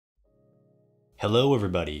Hello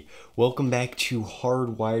everybody, welcome back to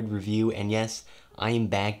Hardwired Review, and yes, I am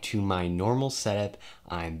back to my normal setup.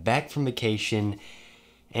 I'm back from vacation,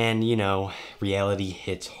 and you know, reality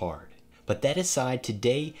hits hard. But that aside,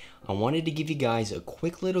 today I wanted to give you guys a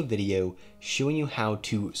quick little video showing you how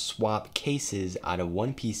to swap cases out of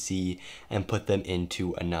one PC and put them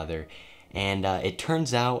into another. And it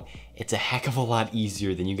turns out it's a heck of a lot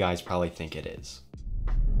easier than you guys probably think it is.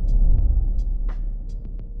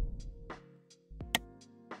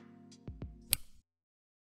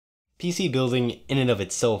 PC building in and of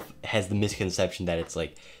itself has the misconception that it's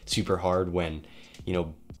like super hard when, you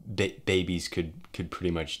know, babies could pretty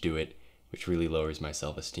much do it, which really lowers my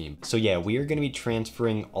self-esteem. So yeah, we are going to be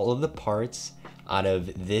transferring all of the parts out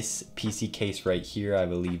of this PC case right here. I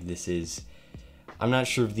believe this is, I'm not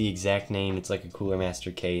sure of the exact name. It's like a Cooler Master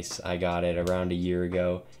case. I got it around a year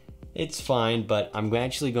ago. It's fine, but I'm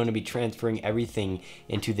actually going to be transferring everything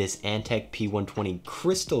into this Antec P120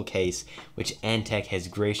 crystal case, which Antec has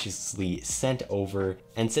graciously sent over.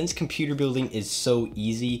 And since computer building is so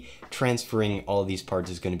easy, transferring all of these parts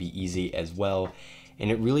is going to be easy as well. And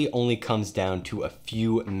it really only comes down to a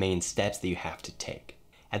few main steps that you have to take.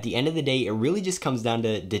 At the end of the day, it really just comes down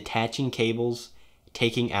to detaching cables,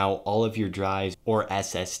 taking out all of your drives or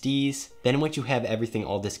SSDs. Then once you have everything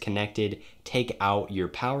all disconnected, take out your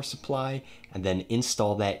power supply and then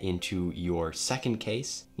install that into your second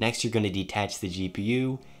case. Next, you're going to detach the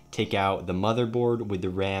GPU, take out the motherboard with the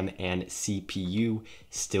RAM and CPU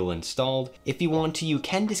still installed. If you want to, you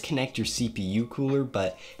can disconnect your CPU cooler,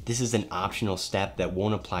 but this is an optional step that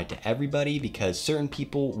won't apply to everybody because certain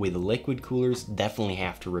people with liquid coolers definitely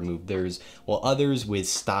have to remove theirs, while others with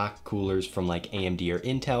stock coolers from like AMD or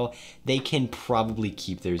Intel, they can probably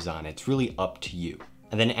keep theirs on. It's really up to you.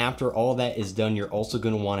 And then after all that is done, you're also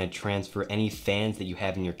going to want to transfer any fans that you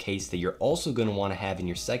have in your case that you're also going to want to have in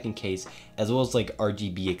your second case, as well as like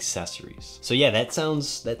RGB accessories. So yeah, that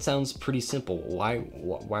sounds pretty simple. Why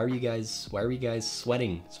are you guys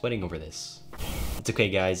sweating over this? It's okay,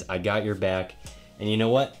 guys. I got your back. And you know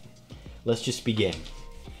what? Let's just begin.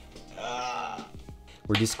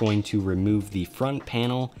 We're just going to remove the front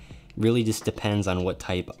panel. Really just depends on what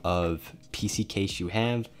type of PC case you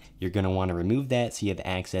have. You're going to want to remove that so you have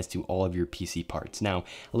access to all of your PC parts. Now,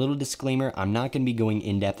 a little disclaimer, I'm not going to be going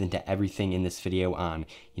in depth into everything in this video on,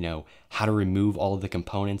 you know, how to remove all of the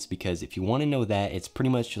components, because if you want to know that, it's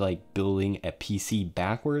pretty much like building a PC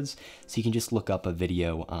backwards. So you can just look up a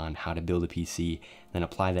video on how to build a PC, then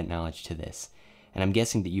apply that knowledge to this. And I'm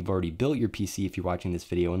guessing that you've already built your PC if you're watching this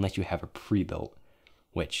video, unless you have a pre-built,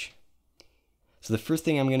 which... So the first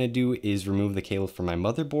thing I'm going to do is remove the cables from my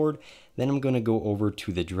motherboard. Then I'm going to go over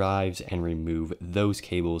to the drives and remove those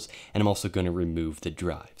cables. And I'm also going to remove the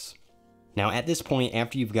drives. Now at this point,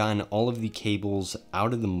 after you've gotten all of the cables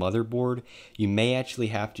out of the motherboard, you may actually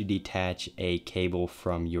have to detach a cable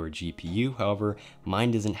from your GPU. However, mine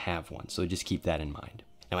doesn't have one, so just keep that in mind.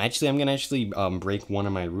 Now actually, I'm going to break one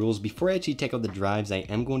of my rules. Before I actually take out the drives, I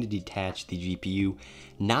am going to detach the GPU.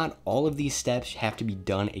 Not all of these steps have to be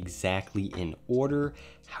done exactly in order.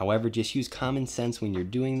 However, just use common sense when you're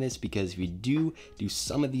doing this, because if you do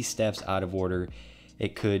some of these steps out of order,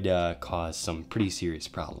 it could cause some pretty serious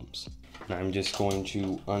problems. Now I'm just going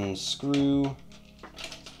to unscrew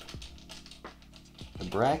the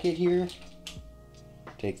bracket here.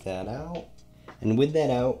 Take that out. And with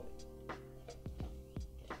that out,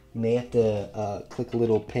 you may have to click a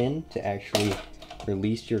little pin to actually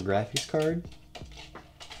release your graphics card.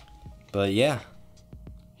 But yeah,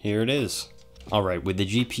 here it is. All right, with the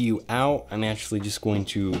GPU out, I'm actually just going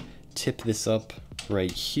to tip this up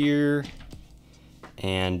right here.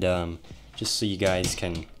 And just so you guys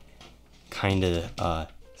can kind of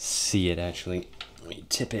see it actually, let me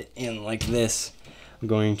tip it in like this. I'm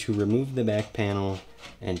going to remove the back panel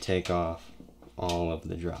and take off all of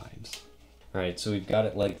the drives. All right, so we've got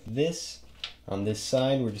it like this. On this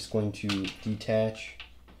side, we're just going to detach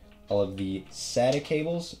all of the SATA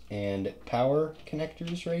cables and power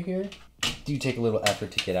connectors right here. Do take a little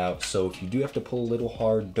effort to get out, so if you do have to pull a little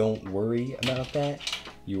hard, don't worry about that.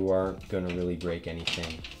 You aren't gonna really break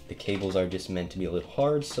anything. The cables are just meant to be a little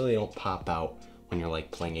hard so they don't pop out when you're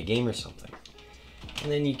like playing a game or something.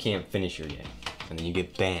 And then you can't finish your game, and then you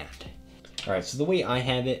get banned. All right, so the way I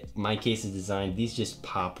have it, my case is designed, these just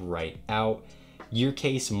pop right out. Your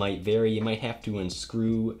case might vary. You might have to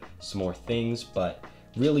unscrew some more things, but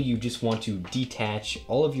really you just want to detach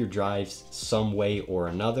all of your drives some way or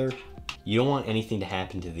another. You don't want anything to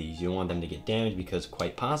happen to these. You don't want them to get damaged, because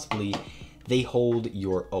quite possibly they hold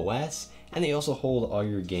your OS, and they also hold all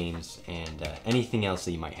your games and anything else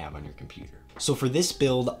that you might have on your computer. So for this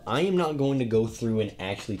build, I am not going to go through and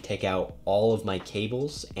actually take out all of my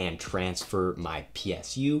cables and transfer my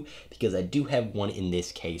PSU because I do have one in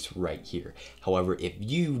this case right here. However, if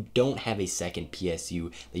you don't have a second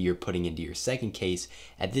PSU that you're putting into your second case,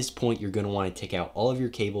 at this point you're going to want to take out all of your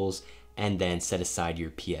cables and then set aside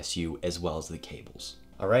your PSU as well as the cables.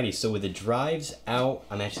 Alrighty, so with the drives out,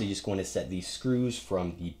 I'm actually just going to set these screws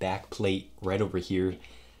from the back plate right over here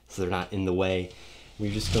so they're not in the way.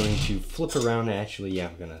 We're just going to flip around and actually, yeah,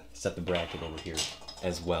 I'm gonna set the bracket over here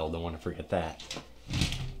as well. Don't want to forget that.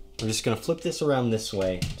 We're just gonna flip this around this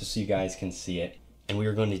way just so you guys can see it. And we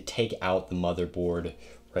are going to take out the motherboard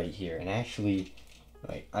right here. And actually,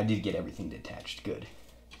 I did get everything detached, good.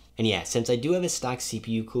 And yeah, since I do have a stock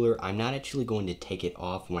CPU cooler, I'm not actually going to take it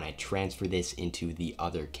off when I transfer this into the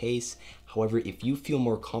other case. However, if you feel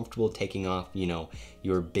more comfortable taking off, you know,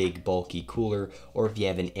 your big bulky cooler, or if you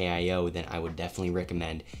have an AIO, then I would definitely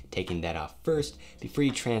recommend taking that off first before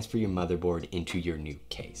you transfer your motherboard into your new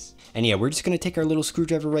case. And yeah, we're just gonna take our little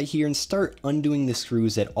screwdriver right here and start undoing the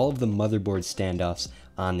screws at all of the motherboard standoffs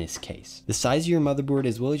on this case. The size of your motherboard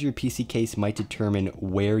as well as your PC case might determine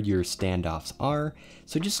where your standoffs are,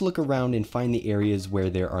 so just look around and find the areas where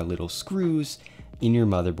there are little screws in your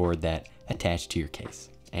motherboard that attach to your case,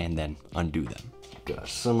 and then undo them.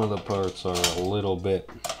 Gosh, some of the parts are a little bit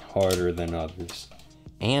harder than others.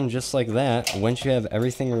 And just like that, once you have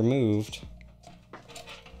everything removed,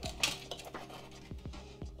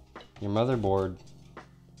 your motherboard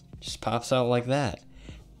just pops out like that.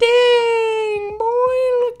 Dang, boy,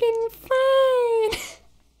 looking fine.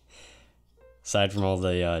 Aside from all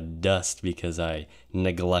the dust because I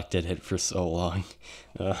neglected it for so long.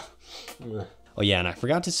 Oh yeah, and I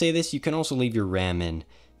forgot to say this, you can also leave your RAM in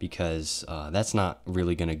because that's not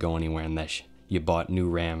really gonna go anywhere unless you bought new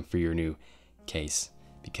RAM for your new case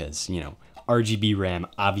because, you know, RGB RAM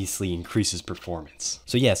obviously increases performance.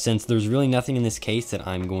 So yeah, since there's really nothing in this case that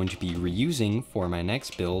I'm going to be reusing for my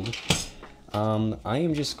next build, I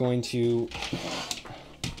am just going to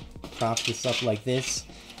prop this up like this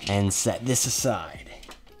and set this aside.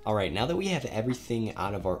 Alright, now that we have everything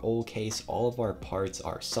out of our old case, all of our parts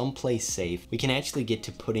are someplace safe, we can actually get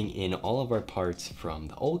to putting in all of our parts from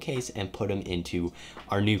the old case and put them into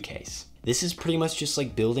our new case. This is pretty much just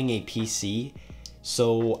like building a PC,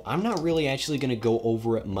 so I'm not really actually going to go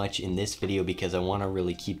over it much in this video because I want to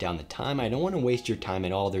really keep down the time. I don't want to waste your time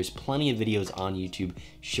at all. There's plenty of videos on YouTube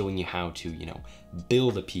showing you how to, you know,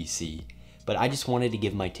 build a PC, but I just wanted to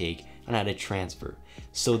give my take on how to transfer.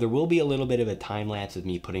 So there will be a little bit of a time lapse of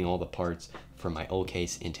me putting all the parts from my old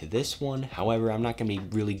case into this one. However, I'm not going to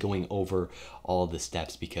be really going over all the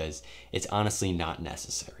steps because it's honestly not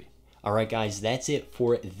necessary. Alright guys, that's it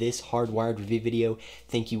for this Hardwired review video.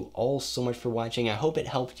 Thank you all so much for watching. I hope it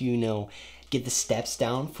helped you, get the steps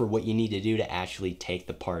down for what you need to do to actually take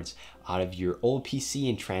the parts out of your old PC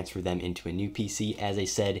and transfer them into a new PC. As I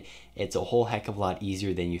said, it's a whole heck of a lot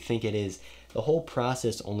easier than you think it is. The whole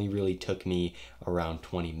process only really took me around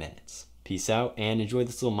 20 minutes. Peace out and enjoy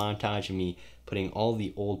this little montage of me putting all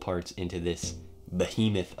the old parts into this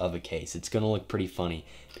behemoth of a case. It's gonna look pretty funny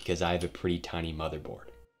because I have a pretty tiny motherboard.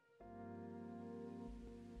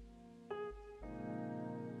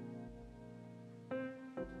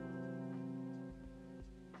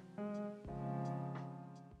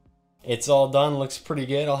 It's all done, looks pretty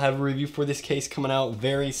good. I'll have a review for this case coming out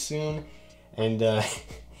very soon. And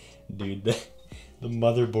dude, the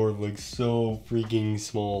motherboard looks so freaking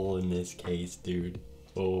small in this case, dude.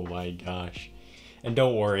 Oh my gosh. And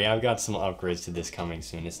don't worry, I've got some upgrades to this coming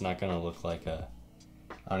soon. It's not gonna look like I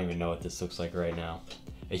don't even know what this looks like right now.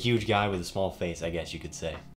 A huge guy with a small face, I guess you could say.